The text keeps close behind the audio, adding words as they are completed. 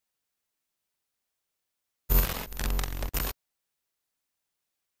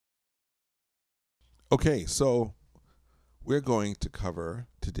Okay, so we're going to cover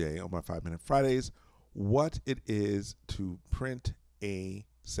today on my 5 Minute Fridays what it is to print a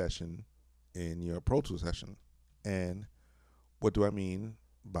session in your Pro Tools session. And what do I mean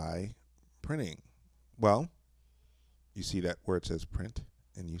by printing? Well, you see that where it says print,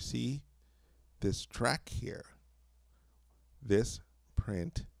 and you see this track here. This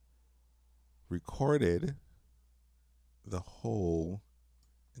print recorded the whole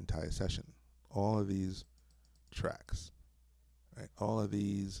entire session. All of these tracks, right? All of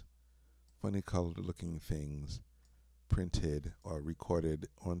these funny colored looking things printed or recorded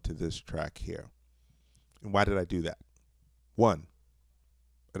onto this track here. And why did I do that? One,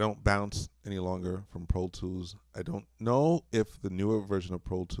 I don't bounce any longer from Pro Tools. I don't know if the newer version of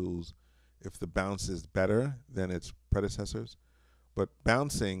Pro Tools, if the bounce is better than its predecessors, but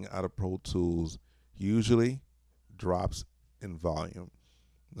bouncing out of Pro Tools usually drops in volume.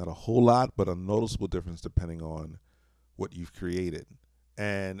 Not a whole lot, but a noticeable difference depending on what you've created.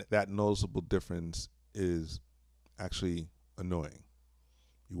 And that noticeable difference is actually annoying.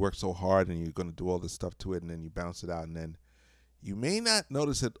 You work so hard and you're going to do all this stuff to it, and then you bounce it out, and then you may not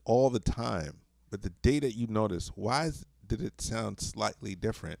notice it all the time, but the day that you notice, did it sound slightly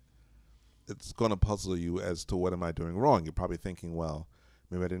different? It's going to puzzle you as to what am I doing wrong. You're probably thinking, well,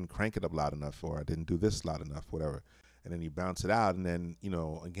 maybe I didn't crank it up loud enough, or I didn't do this loud enough, whatever. And then you bounce it out, and then,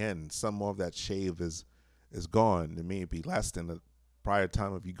 again, some more of that shave is gone. It may be less than the prior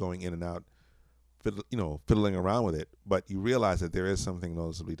time of you going in and out, fiddling around with it, but you realize that there is something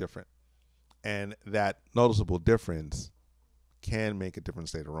noticeably different. And that noticeable difference can make a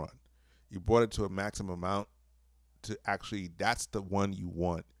difference later on. You brought it to a maximum amount to actually, that's the one you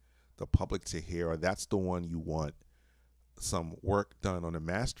want the public to hear, or that's the one you want some work done on the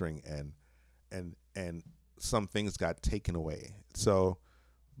mastering end, and some things got taken away. So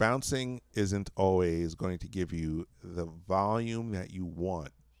bouncing isn't always going to give you the volume that you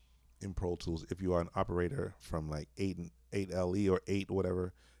want in Pro Tools if you are an operator from like 8LE or 8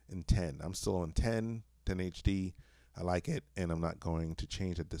 whatever and 10. I'm still on 10 HD. I like it, and I'm not going to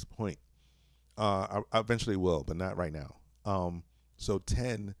change at this point. I eventually will, but not right now. So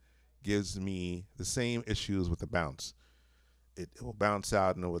 10 gives me the same issues with the bounce. It will bounce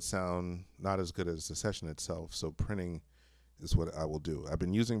out and it would sound not as good as the session itself. So printing is what I will do. I've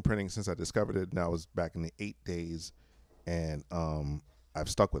been using printing since I discovered it. Now it's back in the 8 days, and I've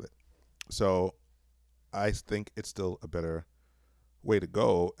stuck with it. So I think it's still a better way to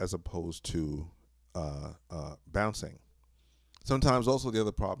go as opposed to bouncing. Sometimes also the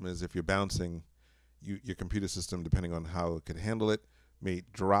other problem is if you're bouncing, your computer system, depending on how it can handle it, may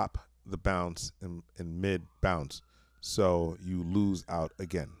drop the bounce in mid bounce. So you lose out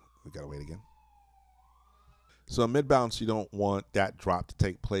again. We gotta wait again. So mid bounce, you don't want that drop to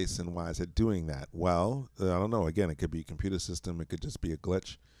take place. And why is it doing that? Well, I don't know. Again, it could be a computer system. It could just be a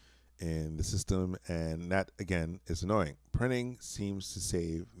glitch in the system, and that again is annoying. Printing seems to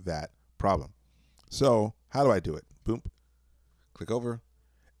save that problem. So how do I do it? Boom, click over,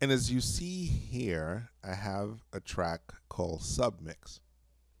 and as you see here, I have a track called submix,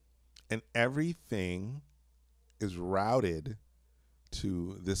 and everything is routed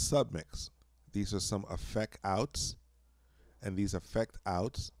to this submix. These are some effect outs, and these effect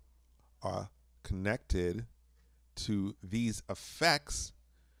outs are connected to these effects,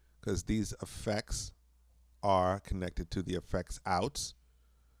 because these effects are connected to the effects outs,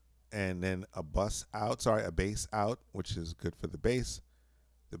 and then a bass out, which is good for the bass.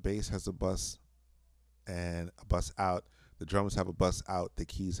 The bass has a bus and a bus out. The drums have a bus out. The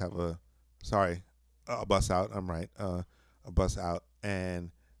keys have a bus out. I'm right, a bus out.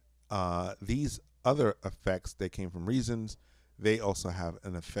 And these other effects, they came from Reasons. They also have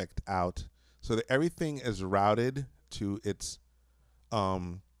an effect out, so that everything is routed to its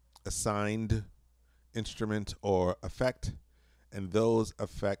assigned instrument or effect, and those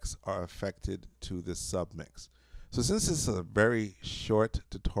effects are affected to this submix. So since this is a very short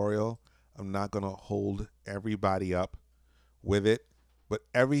tutorial, I'm not going to hold everybody up with it, but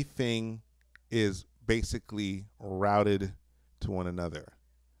everything is basically routed to one another.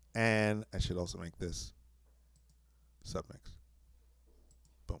 And I should also make this submix.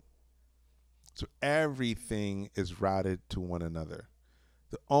 Boom. So everything is routed to one another.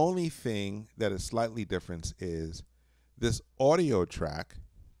 The only thing that is slightly different is this audio track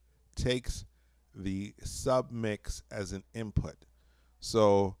takes the submix as an input.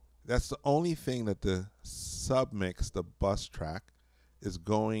 So that's the only thing that the submix, the bus track, is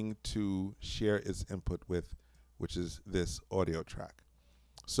going to share its input with, which is this audio track.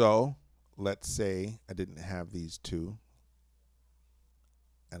 So let's say I didn't have these two,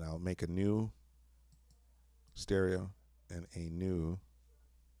 and I'll make a new stereo, and a new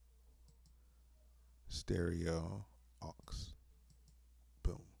stereo aux.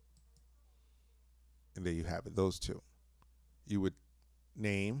 Boom. And there you have it, those two. You would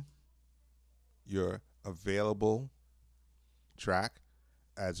name your available track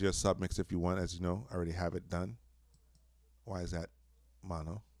as your submix if you want. As you know, I already have it done. Why is that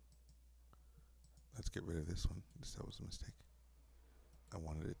mono? Let's get rid of this one. That was a mistake. I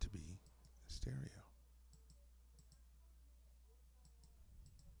wanted it to be stereo.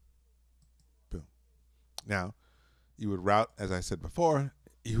 Boom. Now, you would route, as I said before,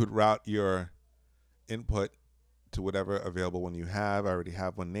 you would route your input to whatever available one you have. I already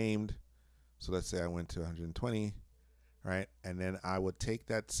have one named. So let's say I went to 120, right? And then I would take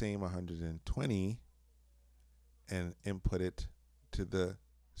that same 120 and input it to the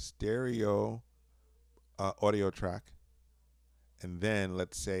stereo audio track. And then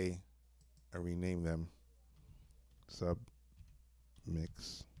let's say I rename them sub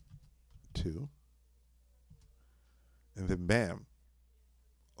mix 2. And then bam,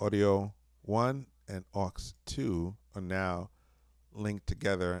 audio 1 and aux 2 are now linked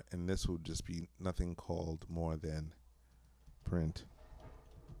together, and this will just be nothing called more than print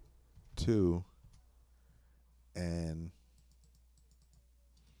 2 and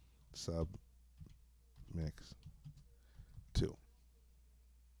sub mix 2.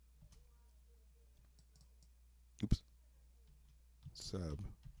 Oops. Sub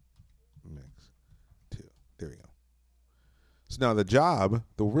mix 2. There we go. So now the job,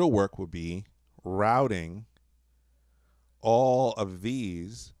 the real work will be routing all of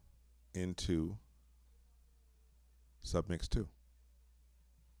these into submix 2.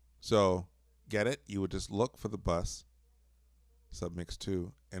 So get it? You would just look for the bus submix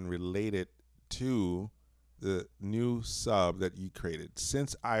 2 and relate it to the new sub that you created.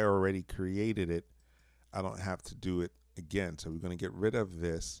 Since I already created it, I don't have to do it again. So we're going to get rid of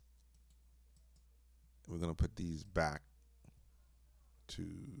this. We're going to put these back to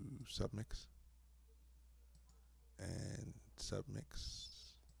submix and submix.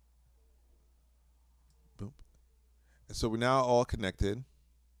 Boom. And so we're now all connected.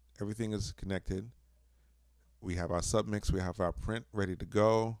 Everything is connected. We have our submix. We have our print ready to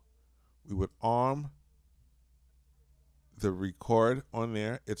go. We would arm the record on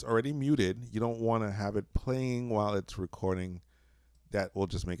there. It's already muted. You don't want to have it playing while it's recording. That will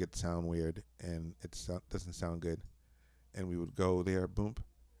just make it sound weird, and it doesn't sound good. And we would go there, boom,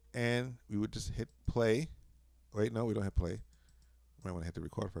 and we would just hit play. Wait, no, we don't hit play. We might want to hit the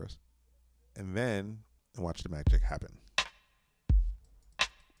record first. And then watch the magic happen.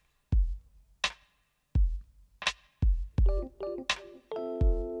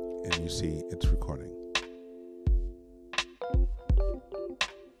 And you see it's recording.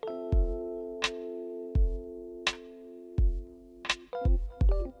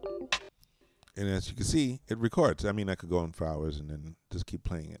 And as you can see, it records. I mean, I could go on for hours and then just keep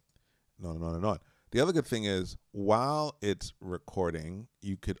playing it, and on and on and on. The other good thing is, while it's recording,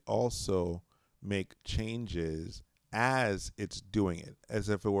 you could also make changes as it's doing it. As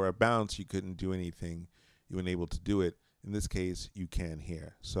if it were a bounce, you couldn't do anything. You weren't able to do it. In this case, you can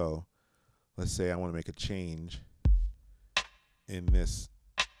here. So let's say I want to make a change in this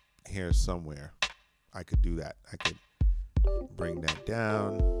here somewhere. I could do that. I could bring that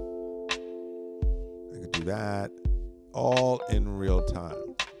down. I could do that all in real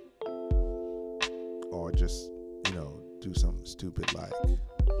time. Or just, you know, do something stupid like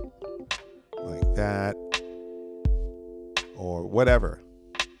that or whatever.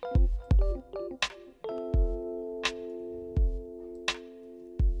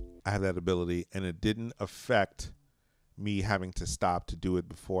 I have that ability, and it didn't affect me having to stop to do it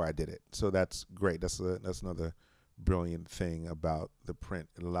before I did it. So that's great. That's another brilliant thing about the print.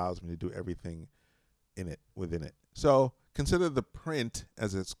 It allows me to do everything in it, within it. So consider the print,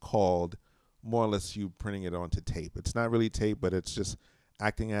 as it's called, more or less you printing it onto tape. It's not really tape, but it's just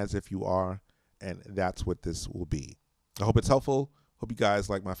acting as if you are, and that's what this will be. I hope it's helpful. Hope you guys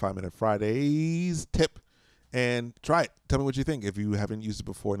like my 5-Minute Fridays tip, and try it. Tell me what you think if you haven't used it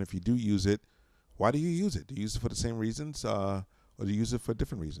before, and if you do use it, why do you use it? Do you use it for the same reasons, or do you use it for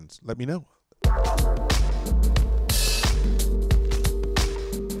different reasons? Let me know.